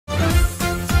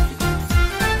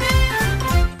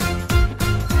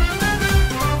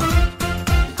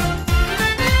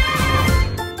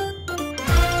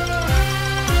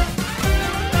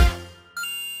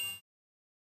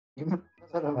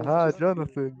Ah,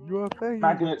 Jonathan, you are paying.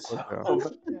 Magnets. Okay.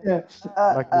 Yeah.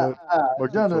 Magnet,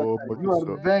 Jonathan, magnet you are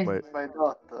sword, banging wait. my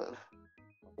daughter.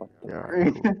 Yeah,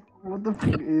 cool. What the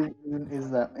fuck is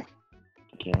that?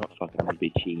 Okay, I'm not fucking. I'm a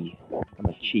bit cheesy. I'm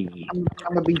a cheese. I'm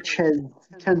gonna be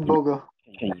cheeseburger.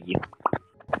 Cheese.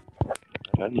 I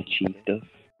don't need cheese stuff.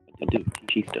 I do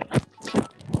cheese stuff.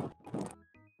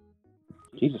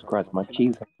 Jesus Christ, my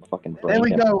cheese has a fucking brain. There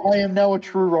we go. I am now a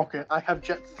true rocket. I have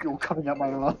jet fuel coming out my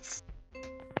ass.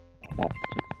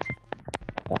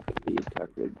 That could be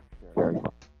interpreted very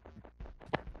much.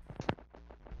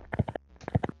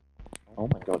 Oh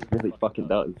my god, it really fucking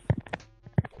does.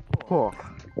 Oh,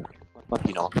 Fuck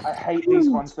you know. I hate these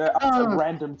ones. They're up to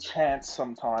random chance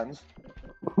sometimes.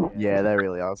 yeah, they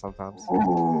really are sometimes.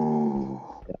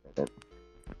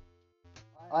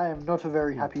 I am not a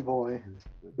very happy boy.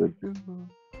 Good.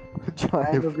 I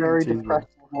am a very depressed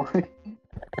boy.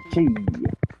 Cheese.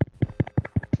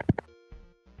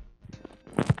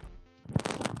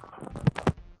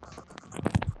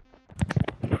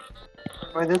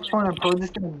 By this point, I'm probably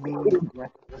just gonna meme the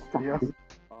rest of this video.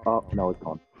 Oh, no, it's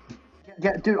gone.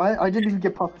 Yeah, dude, I didn't even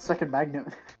get past the second magnet.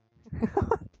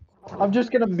 I'm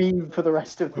just gonna meme for the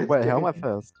rest of this. Wait, how am I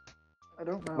first? I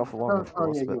don't know. Not for long, of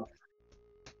course, yeah, but...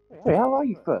 Hey, how are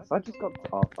you first? I just got.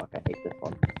 Oh, fuck, I hate this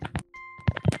one.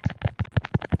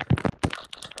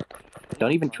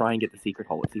 Don't even try and get the secret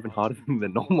hole. It's even harder than the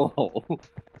normal hole.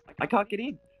 I can't get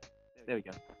in. There we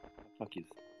go. Fuck you.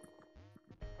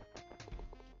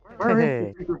 Where Hey.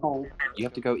 is the secret hole? You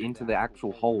have to go into the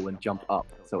actual hole and jump up,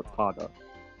 so it's harder.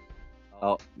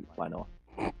 Oh, why not?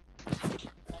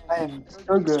 I am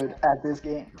so good at this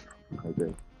game.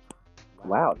 Okay.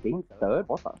 Wow, Dean's third?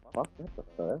 What the fuck? That's a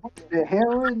third? The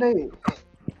hell is that?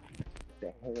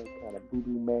 The hell kind of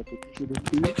voodoo magic shit is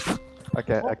this?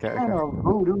 Okay, What okay, kind okay. of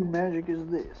voodoo magic is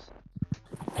this?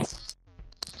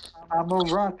 I'm a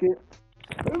rocket.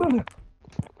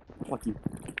 Fuck you.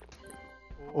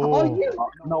 Oh, Oh, you!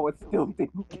 No, it still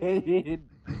didn't get in.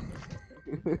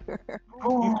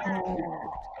 Oh.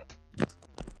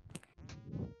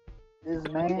 This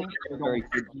man is Very a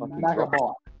good fucking mega rocket.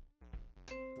 ball.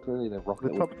 Clearly the the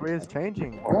rocket top 3 is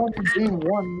changing. One team,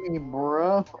 one me,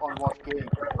 bruh. On what game?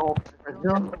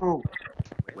 No.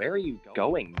 Where are you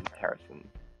going, Harrison?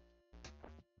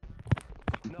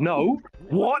 No?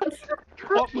 What?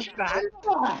 What was that?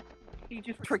 He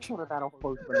just trick-shotted that off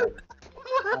both of them.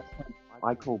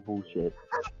 I call bullshit.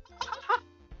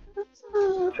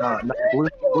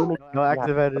 Blooming No,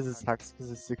 activated his hacks because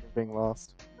he's sick of being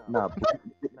lost.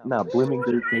 Blooming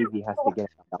Daisy has to get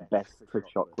the best trick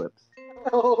shot clips.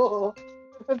 Oh,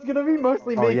 it's gonna be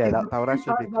mostly me. Oh yeah, 'cause that would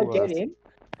actually be the few cool. times I get in,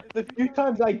 the few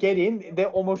times I get in, they're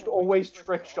almost always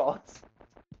trick shots.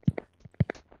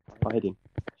 Oh, hit him.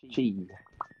 Cheese.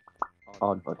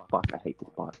 Oh no, fuck, I hate this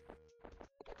part.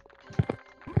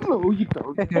 No, you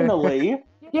don't. Finally.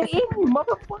 Get in, you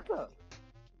motherfucker!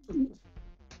 Fucking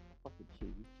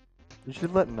cheese. You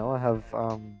should let Noah have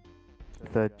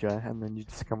third J, and then you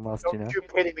just come last, you know? Don't you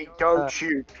pity me, don't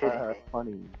you pity me.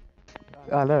 Funny.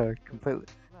 I know, completely.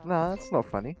 Nah, it's not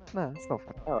funny. Nah, it's not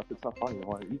funny. Oh, if it's not funny,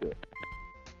 why don't you do it?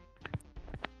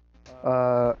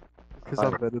 Because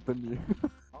I'm better than you.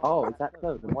 Oh, is that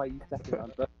so? Then why are you second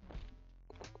on third?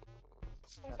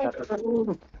 I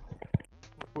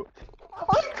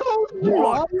told you,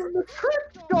 I am the trick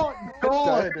shot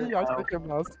god! Exactly, I think I'm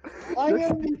last. I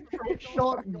am the trick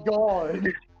shot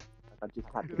god! I just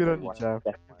had to Good on you, watch Jeff.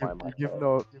 that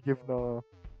You give no...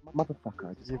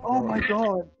 Motherfucker, I just Give Oh no... my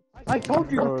god! I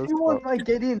told you, No, the it's few ones not. I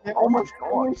get in, they're almost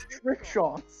always trick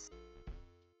shots.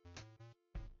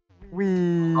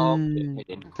 Wee. Oh, hit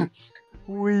him.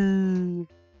 Wee.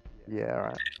 Yeah,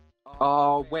 alright.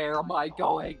 Oh, where am I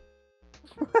going?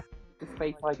 The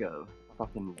space I go.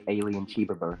 Fucking alien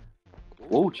cheeseburger.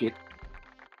 Whoa, shit.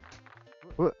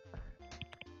 What?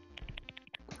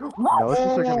 No, it's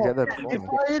just not gonna get there before If me.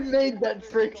 I had made that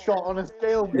trick shot on a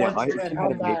scale of 1 to 10, how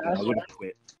bad? I would have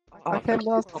quit. I came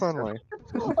last finally.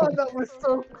 Oh, that was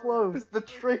so close. The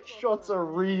trick shots are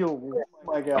real,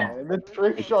 my guy. The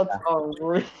trick shots are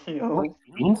real.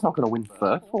 Dean's not gonna win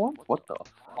first for once? What the fuck?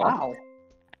 Wow.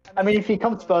 I mean, if he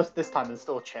comes first this time, there's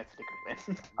still a chance that he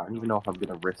could win. I don't even know if I'm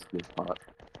gonna risk this part.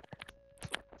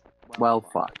 Well,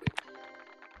 fuck.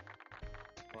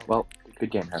 Well,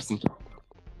 good game, Harrison.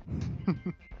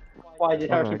 Why did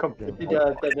Harrison Alright, come?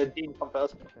 yeah. Did the Dean come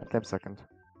first? Came second.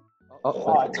 Oh,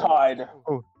 Oh, I tied.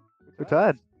 We're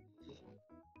tied.